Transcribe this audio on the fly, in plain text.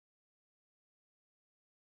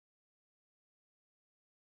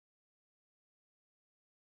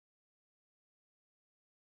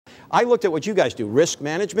I looked at what you guys do, risk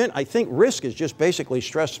management. I think risk is just basically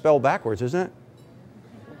stress spelled backwards, isn't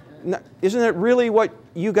it? Isn't that really what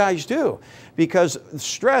you guys do? Because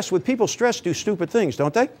stress, with people, stress do stupid things,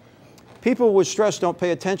 don't they? People with stress don't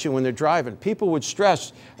pay attention when they're driving. People with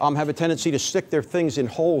stress have a tendency to stick their things in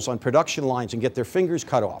holes on production lines and get their fingers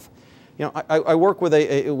cut off. You know, I work with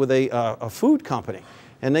a food company,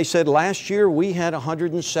 and they said last year we had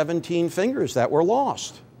 117 fingers that were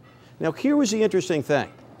lost. Now, here was the interesting thing.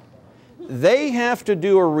 They have to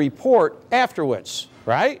do a report afterwards,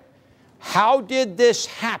 right? How did this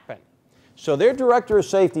happen? So their director of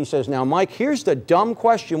safety says, now, Mike, here's the dumb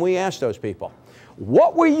question we asked those people.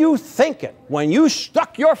 What were you thinking when you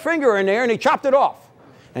stuck your finger in there and he chopped it off?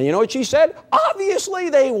 And you know what she said?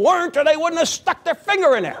 Obviously they weren't, or they wouldn't have stuck their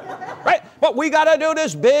finger in there, right? But we got to do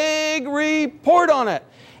this big report on it.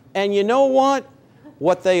 And you know what?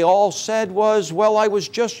 What they all said was, well, I was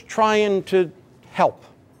just trying to help.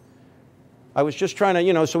 I was just trying to,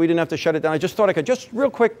 you know, so we didn't have to shut it down. I just thought I could just real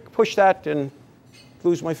quick push that and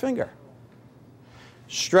lose my finger.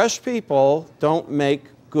 Stressed people don't make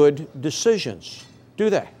good decisions, do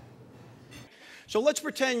they? So let's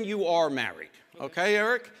pretend you are married, okay,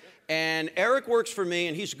 Eric? And Eric works for me,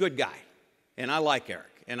 and he's a good guy, and I like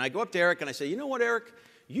Eric. And I go up to Eric and I say, you know what, Eric?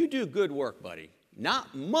 You do good work, buddy.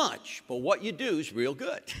 Not much, but what you do is real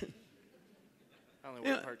good. I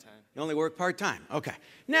only work part-time. You only work part-time, okay.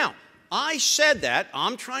 Now, I said that.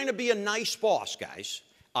 I'm trying to be a nice boss, guys.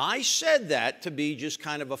 I said that to be just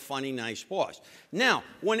kind of a funny, nice boss. Now,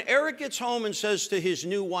 when Eric gets home and says to his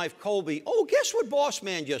new wife, Colby, oh, guess what boss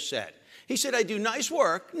man just said? He said, I do nice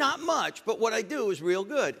work, not much, but what I do is real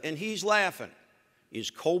good. And he's laughing. Is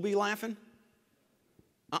Colby laughing?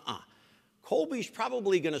 Colby's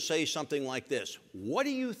probably going to say something like this. What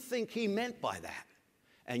do you think he meant by that?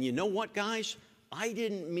 And you know what, guys? I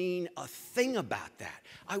didn't mean a thing about that.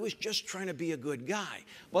 I was just trying to be a good guy.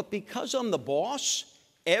 But because I'm the boss,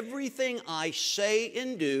 everything I say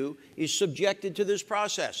and do is subjected to this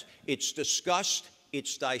process. It's discussed,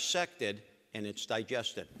 it's dissected, and it's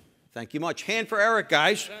digested. Thank you much. Hand for Eric,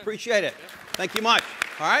 guys. Appreciate it. Thank you much.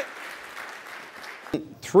 All right?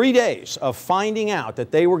 3 days of finding out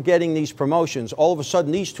that they were getting these promotions, all of a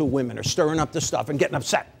sudden these two women are stirring up the stuff and getting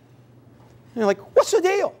upset. And you're like, what's the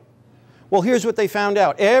deal? Well, here's what they found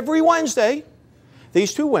out. Every Wednesday,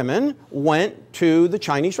 these two women went to the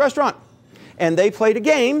Chinese restaurant. And they played a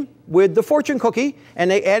game with the fortune cookie, and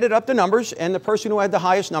they added up the numbers, and the person who had the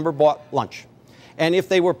highest number bought lunch. And if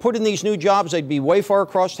they were put in these new jobs, they'd be way far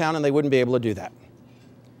across town, and they wouldn't be able to do that.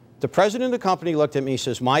 The president of the company looked at me and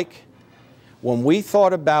says, Mike, when we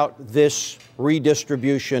thought about this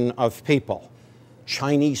redistribution of people,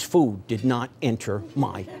 Chinese food did not enter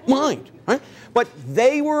my mind. Right? But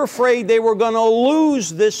they were afraid they were going to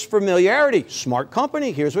lose this familiarity. Smart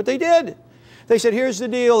company. Here's what they did. They said, here's the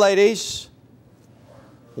deal, ladies.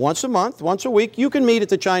 Once a month, once a week, you can meet at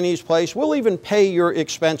the Chinese place. We'll even pay your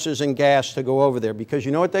expenses and gas to go over there. Because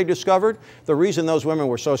you know what they discovered? The reason those women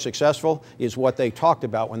were so successful is what they talked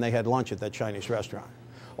about when they had lunch at that Chinese restaurant.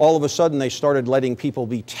 All of a sudden, they started letting people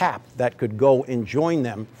be tapped that could go and join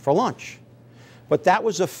them for lunch. But that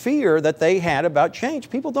was a fear that they had about change.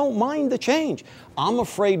 People don't mind the change. I'm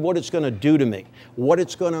afraid what it's going to do to me, what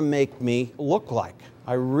it's going to make me look like.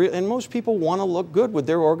 And most people want to look good with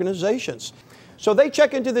their organizations. So they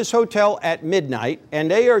check into this hotel at midnight,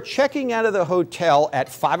 and they are checking out of the hotel at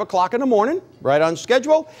 5 o'clock in the morning, right on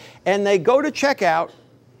schedule, and they go to check out,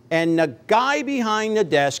 and the guy behind the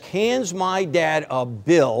desk hands my dad a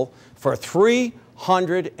bill for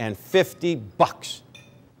 $350.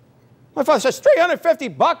 My father says,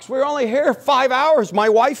 $350? We were only here 5 hours. My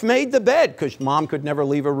wife made the bed, because Mom could never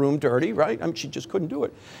leave a room dirty, right? I mean, she just couldn't do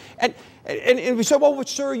it. And we said, well,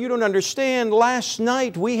 sir, you don't understand. Last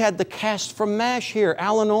night, we had the cast from MASH here,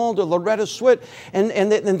 Alan Alda, Loretta Swit,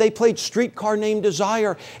 and they played Streetcar Named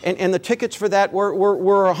Desire, and the tickets for that were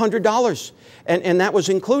 $100, and that was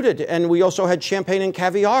included. And we also had champagne and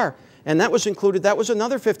caviar, and that was included. That was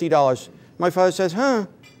another $50. My father says,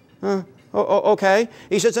 Oh, okay.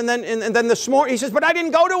 He says, and then this morning, he says, but I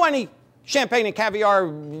didn't go to any champagne and caviar,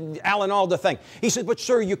 Alan Alda thing. He said, but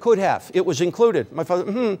sir, you could have. It was included. My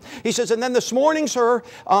father, He says, and then this morning, sir,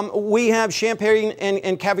 we have champagne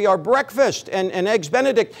and caviar breakfast and eggs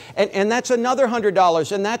Benedict, and that's another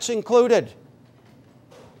 $100, and that's included.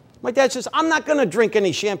 My dad says, I'm not going to drink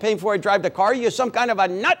any champagne before I drive the car. You're some kind of a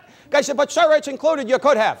nut. Guy said, but sir, it's included. You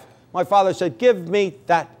could have. My father said, give me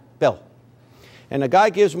that bill. And the guy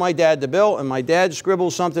gives my dad the bill, and my dad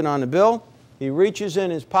scribbles something on the bill. He reaches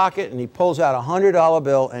in his pocket, and he pulls out a $100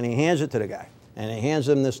 bill, and he hands it to the guy. And he hands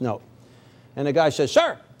him this note. And the guy says,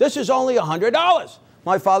 sir, this is only $100.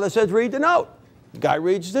 My father says, read the note. The guy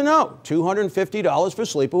reads the note. $250 for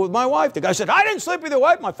sleeping with my wife. The guy said, I didn't sleep with your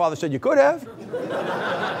wife. My father said, you could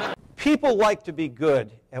have. People like to be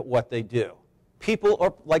good at what they do.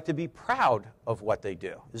 People like to be proud of what they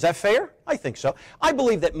do. Is that fair? I think so. I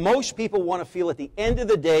believe that most people want to feel at the end of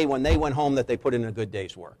the day when they went home that they put in a good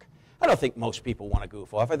day's work. I don't think most people want to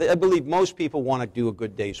goof off. I believe most people want to do a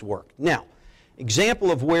good day's work. Now, example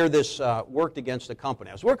of where this worked against the company.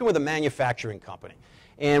 I was working with a manufacturing company.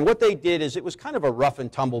 And what they did is it was kind of a rough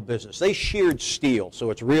and tumble business. They sheared steel, so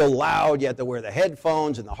it's real loud. You had to wear the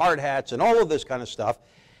headphones and the hard hats and all of this kind of stuff.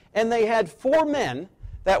 And they had 4 men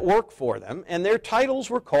that worked for them, and their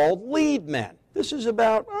titles were called lead men. This is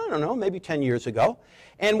about, I don't know, maybe 10 years ago.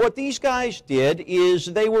 And what these guys did is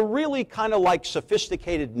they were really kind of like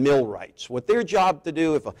sophisticated millwrights. What their job to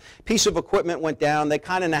do, if a piece of equipment went down, they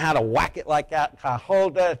kind of know how to whack it like that, kind of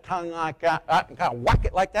hold their tongue like that, and kind of whack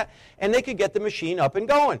it like that, and they could get the machine up and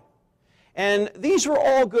going. And these were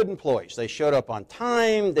all good employees. They showed up on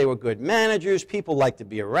time. They were good managers. People liked to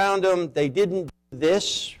be around them. They didn't do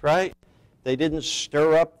this, right? They didn't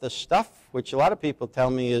stir up the stuff, which a lot of people tell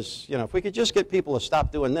me is, you know, if we could just get people to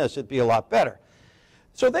stop doing this, it'd be a lot better.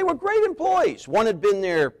 So they were great employees. One had been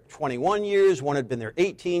there 21 years, one had been there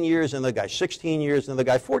 18 years, and the guy 16 years, and the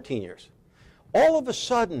guy 14 years. All of a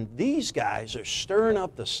sudden, these guys are stirring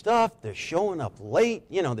up the stuff. They're showing up late.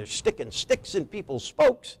 You know, they're sticking sticks in people's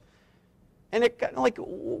spokes. And it got like,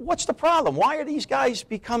 what's the problem? Why are these guys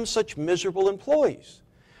become such miserable employees?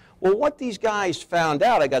 Well, what these guys found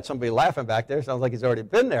out, I got somebody laughing back there, sounds like he's already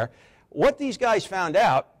been there. What these guys found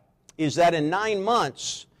out is that in 9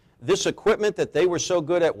 months, this equipment that they were so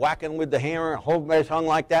good at whacking with the hammer, holding their tongue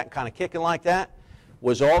like that, kind of kicking like that,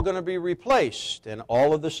 was all going to be replaced. And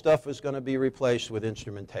all of the stuff was going to be replaced with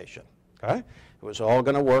instrumentation. Okay? It was all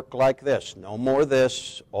going to work like this. No more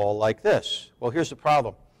this, all like this. Well, here's the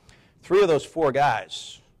problem. 3 of those 4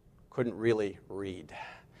 guys couldn't really read.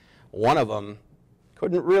 One of them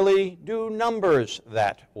couldn't really do numbers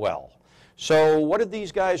that well. So what did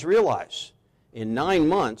these guys realize? In 9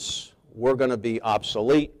 months, we're going to be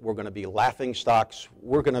obsolete. We're going to be laughing stocks.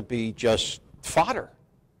 We're going to be just fodder.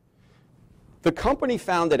 The company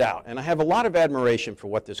found it out, and I have a lot of admiration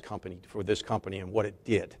for this company and what it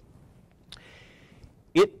did.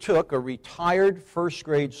 It took a retired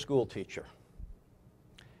first-grade school teacher,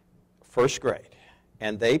 first grade,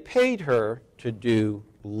 and they paid her to do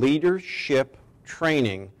leadership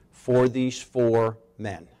training for these 4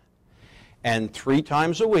 men. And 3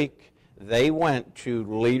 times a week, they went to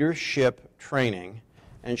leadership training,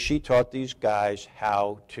 and she taught these guys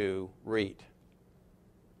how to read.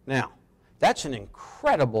 Now, that's an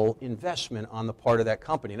incredible investment on the part of that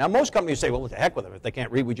company. Now, most companies say, well, what the heck with them? If they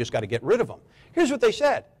can't read, we just got to get rid of them. Here's what they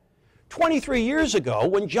said. 23 years ago,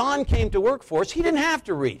 when John came to work for us, he didn't have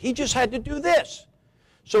to read. He just had to do this.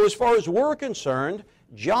 So as far as we're concerned,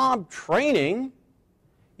 job training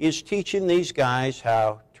is teaching these guys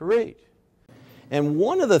how to read. And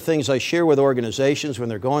one of the things I share with organizations when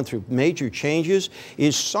they're going through major changes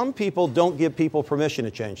is some people don't give people permission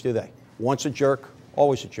to change, do they? Once a jerk,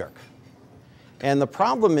 always a jerk. And the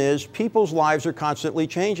problem is people's lives are constantly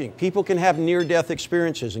changing. People can have near-death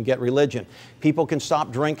experiences and get religion. People can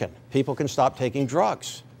stop drinking. People can stop taking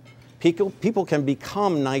drugs. People can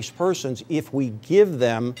become nice persons if we give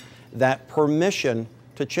them that permission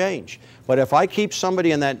to change. But if I keep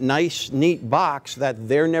somebody in that nice, neat box that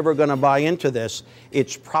they're never going to buy into this,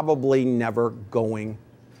 it's probably never going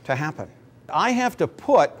to happen. I have to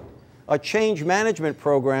put a change management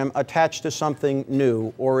program attached to something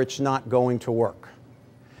new, or it's not going to work.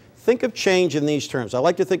 Think of change in these terms. I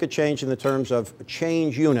like to think of change in the terms of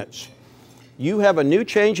change units. You have a new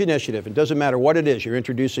change initiative. It doesn't matter what it is. You're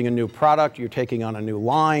introducing a new product, you're taking on a new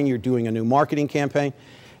line, you're doing a new marketing campaign.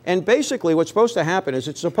 And basically what's supposed to happen is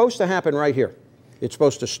it's supposed to happen right here. It's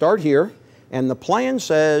supposed to start here, and the plan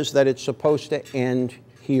says that it's supposed to end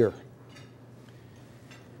here.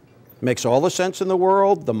 Makes all the sense in the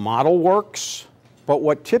world, the model works, but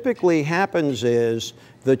what typically happens is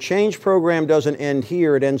the change program doesn't end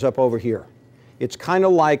here, it ends up over here. It's kind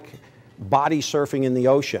of like body surfing in the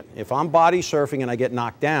ocean. If I'm body surfing and I get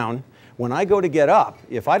knocked down, when I go to get up,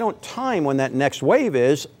 if I don't time when that next wave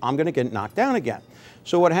is, I'm going to get knocked down again.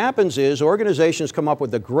 So what happens is organizations come up with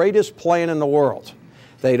the greatest plan in the world.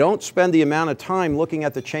 They don't spend the amount of time looking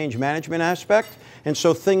at the change management aspect, and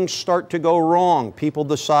so things start to go wrong. People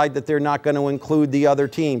decide that they're not going to include the other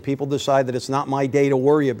team. People decide that it's not my day to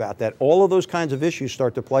worry about that. All of those kinds of issues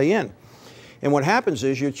start to play in. And what happens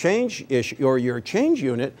is your change issue, or your change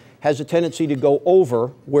unit has a tendency to go over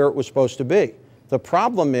where it was supposed to be. The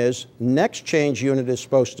problem is next change unit is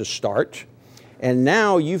supposed to start, And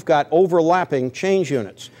now you've got overlapping change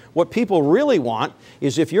units. What people really want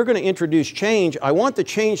is, if you're going to introduce change, I want the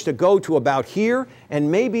change to go to about here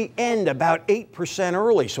and maybe end about 8%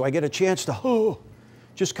 early, so I get a chance to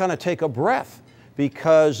just kind of take a breath,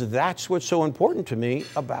 because that's what's so important to me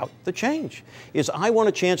about the change, is I want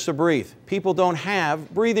a chance to breathe. People don't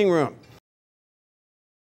have breathing room.